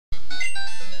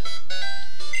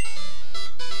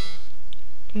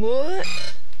What?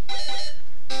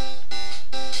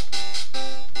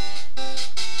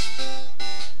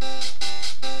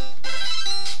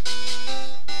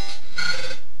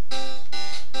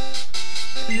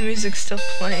 And the music's still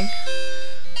playing.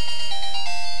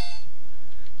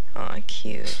 Aw,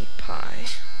 cutie pie.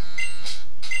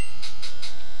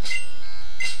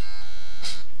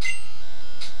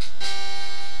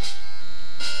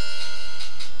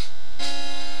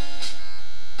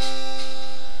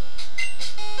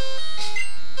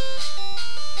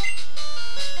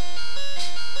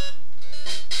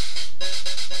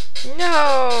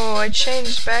 No, I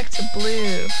changed back to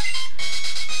blue.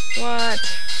 What?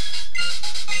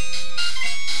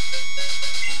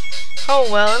 Oh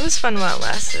well, it was fun while it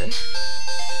lasted.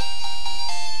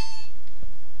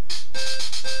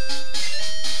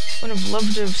 Would have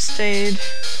loved to have stayed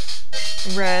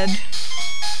red.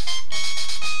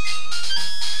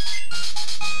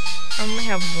 I only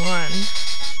have one.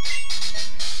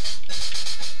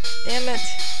 Damn it.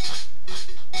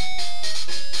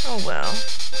 Oh well.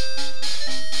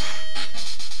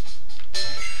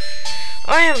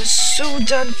 I am so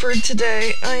done for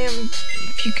today. I am,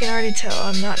 if you can already tell,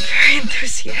 I'm not very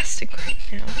enthusiastic right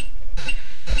now.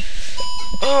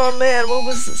 Oh man, what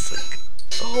was this, like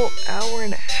a whole hour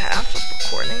and a half of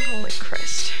recording? Holy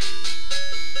Christ.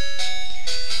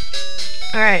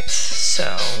 Alright,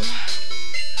 so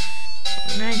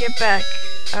when I get back,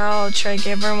 I'll try to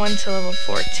get everyone to level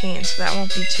 14, so that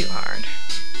won't be too hard.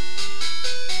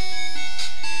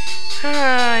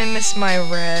 I miss my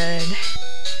red.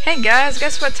 Hey guys,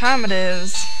 guess what time it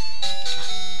is?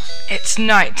 It's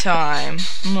nighttime.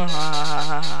 Let's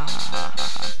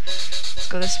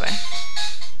go this way.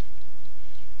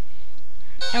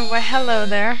 Oh, why hello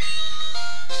there.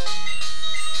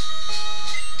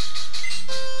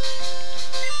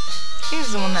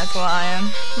 He's the one that's lying.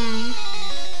 I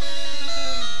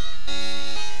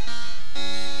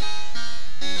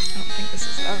don't think this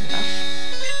is loud enough.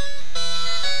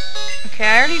 Okay, I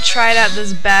already tried out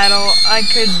this battle. I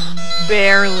could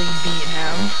barely beat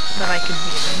him, but I could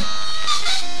beat him.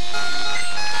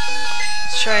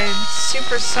 Let's try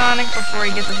Supersonic before we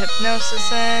get the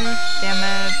hypnosis in. Damn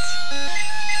it.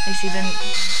 At least he didn't...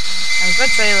 I was about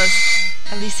to say,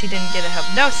 at least he didn't get a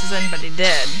hypnosis in, but he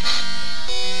did.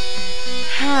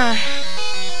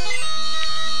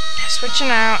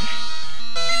 Switching out.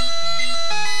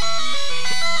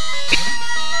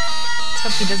 Let's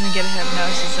hope he doesn't get a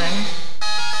hypnosis in.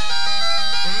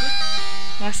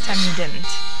 Last time he didn't.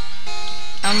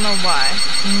 I don't know why.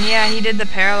 And yeah, he did the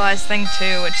paralyzed thing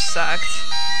too, which sucked.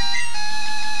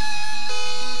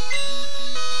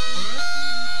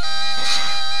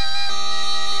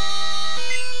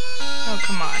 Oh,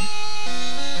 come on.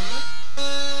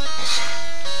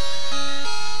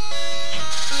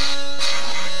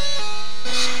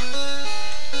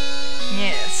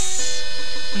 Yes.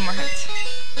 One more hit.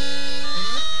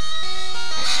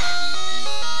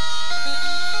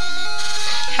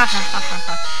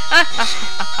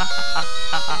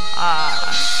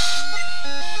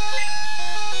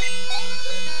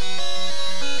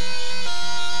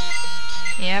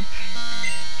 Yep.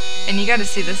 And you gotta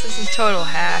see this. This is total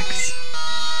hacks.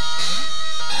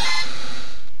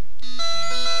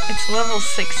 It's level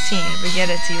 16. We get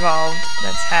it's evolved.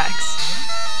 That's hacks.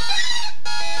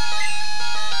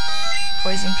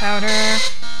 Poison powder.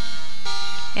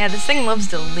 Yeah, this thing loves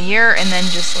to leer and then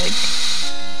just like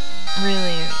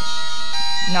really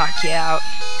knock you out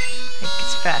like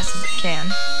as fast as it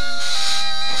can.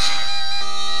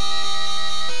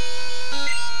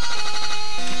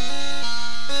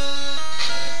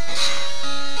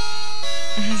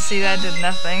 See, that did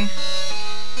nothing.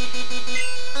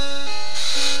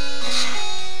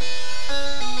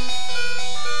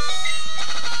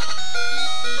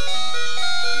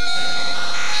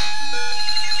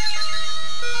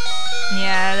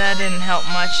 Yeah, that didn't help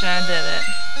much, and I did it.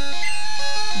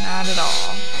 Not at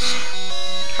all.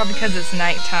 Probably because it's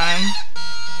nighttime.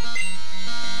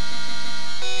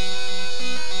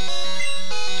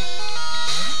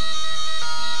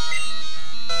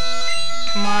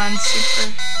 Come on,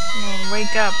 super. We'll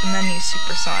wake up and then use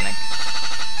supersonic.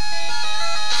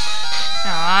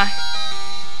 Aww.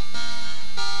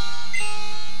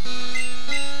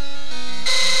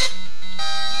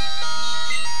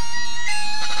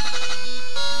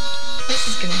 This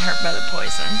is getting hurt by the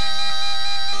poison.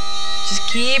 Just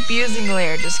keep using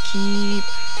glare. Just keep.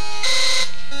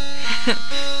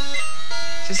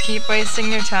 Just keep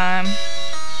wasting your time.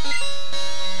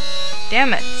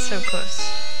 Damn it, so close.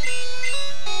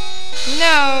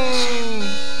 No!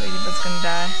 Ladybug's gonna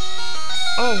die.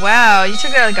 Oh wow, you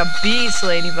took that like a beast,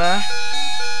 Ladybug.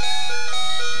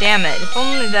 Damn it, if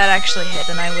only that actually hit,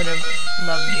 then I would have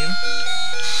loved you.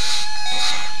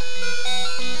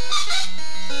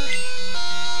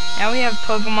 Now we have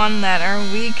Pokemon that are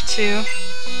weak to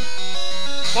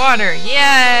water.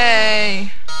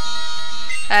 Yay!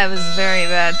 That was very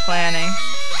bad planning.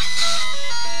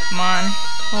 Come on.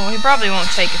 Well, he probably won't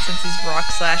take it since he's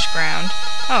rock/ground.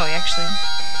 Oh, he actually...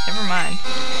 Never mind.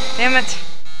 Damn it.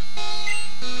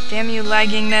 Damn you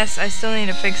laggingness. I still need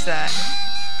to fix that.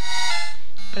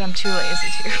 But I'm too lazy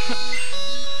to.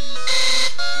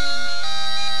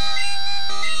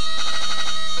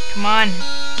 Come on.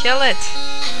 Kill it.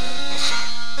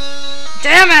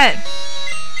 Damn it!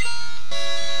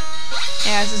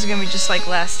 Yeah, this is gonna be just like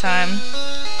last time.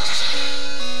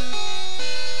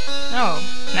 Oh,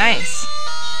 nice.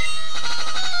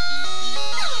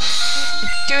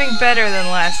 It's doing better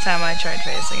than last time I tried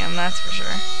facing him, that's for sure.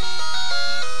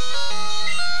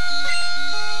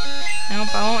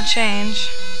 Nope, I won't change.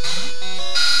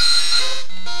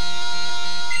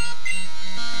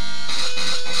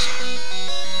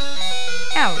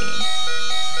 Owie.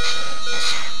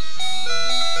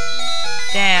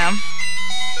 Damn.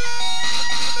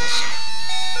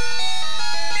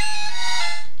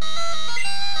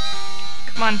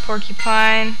 Come on,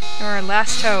 Porcupine. You're our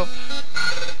last hope.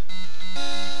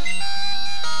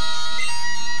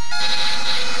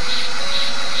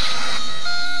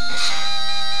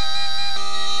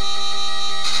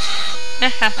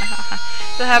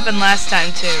 That happened last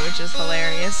time too, which is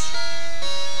hilarious.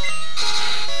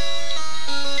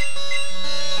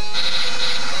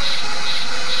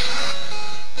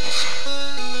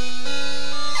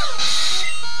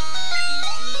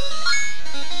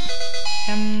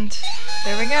 And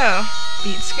there we go.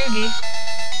 Beat Skoogie.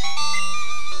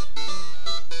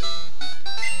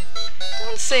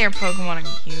 Don't say your Pokemon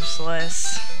are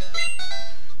useless.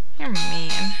 You're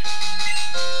mean.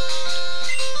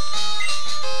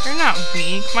 They're not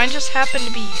weak. Mine just happen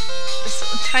to be just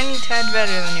a tiny tad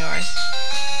better than yours.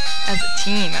 As a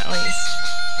team, at least.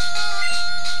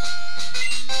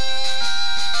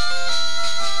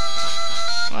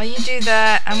 While you do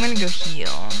that, I'm gonna go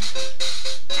heal.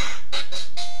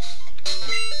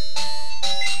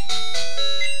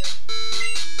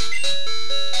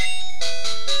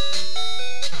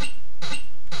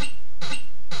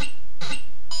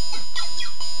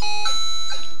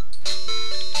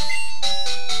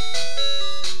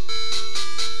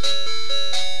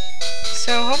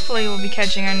 So hopefully we'll be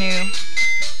catching our new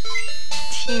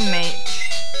teammate.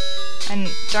 And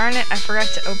darn it, I forgot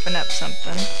to open up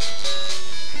something.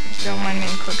 Don't mind me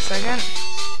in a quick second.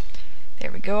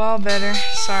 There we go, all better.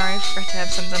 Sorry, I forgot to have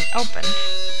something open.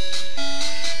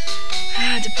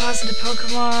 Deposit a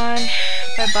Pokemon.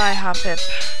 Bye-bye, Hoppip.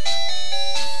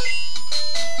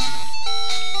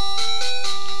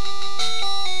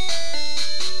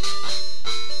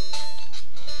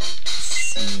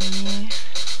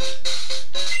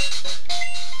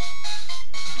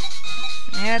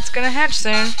 Yeah, it's gonna hatch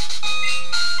soon.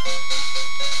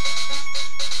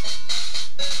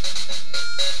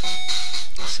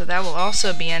 So that will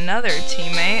also be another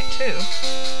teammate, too.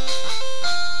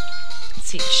 Let's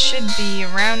see, it should be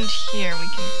around here. We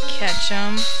can catch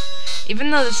him.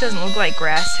 Even though this doesn't look like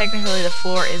grass, technically the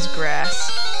floor is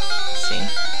grass. Let's see.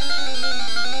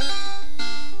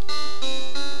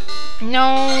 No,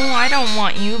 I don't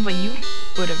want you, but you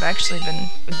would have actually been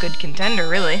a good contender,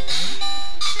 really.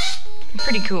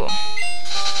 Pretty cool.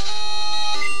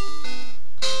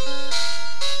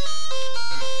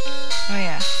 Oh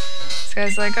yeah. This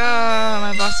guy's like, oh,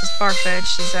 my boss is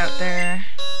Farfetch'd is out there.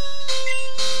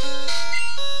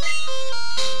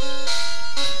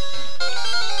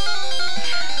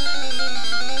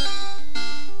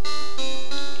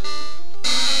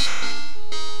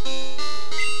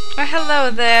 Oh,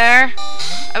 hello there.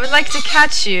 I would like to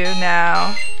catch you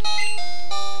now.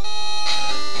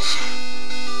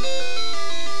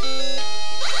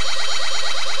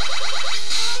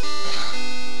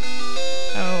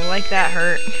 Like that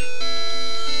hurt.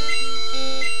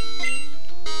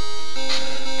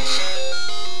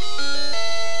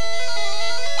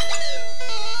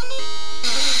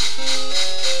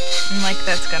 And like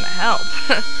that's gonna help.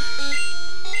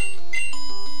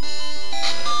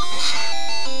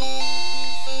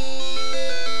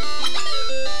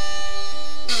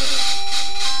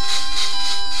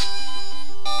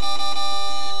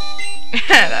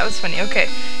 That was funny. Okay,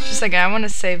 just like I want to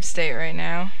save state right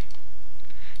now.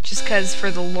 Just cause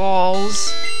for the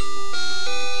lols.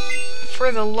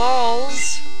 For the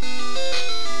lols.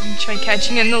 I'm gonna try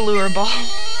catching in the lure ball.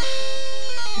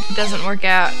 If it doesn't work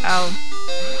out, I'll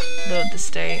load the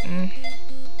state and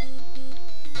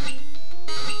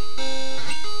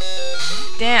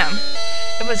Damn.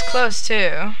 It was close,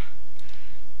 too.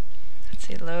 Let's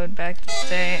see, load back to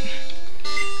state.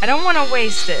 I don't want to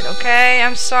waste it, okay?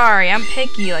 I'm sorry. I'm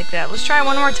picky like that. Let's try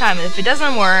one more time. If it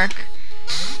doesn't work,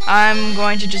 I'm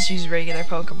going to just use regular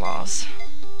Pokeballs.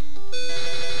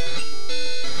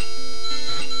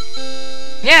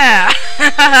 Yeah!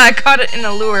 I caught it in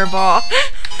a lure ball.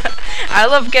 I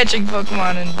love catching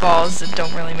Pokemon in balls that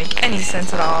don't really make any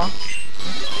sense at all.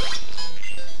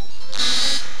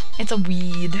 It's a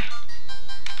weed.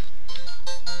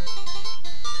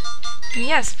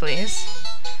 Yes, please.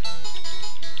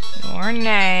 Your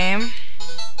name.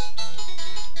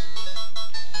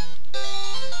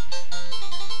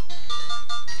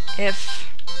 If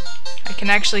I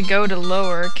can actually go to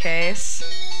lowercase.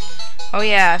 Oh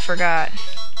yeah, I forgot.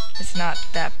 It's not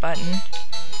that button.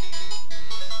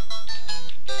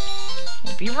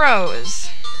 It'll be Rose.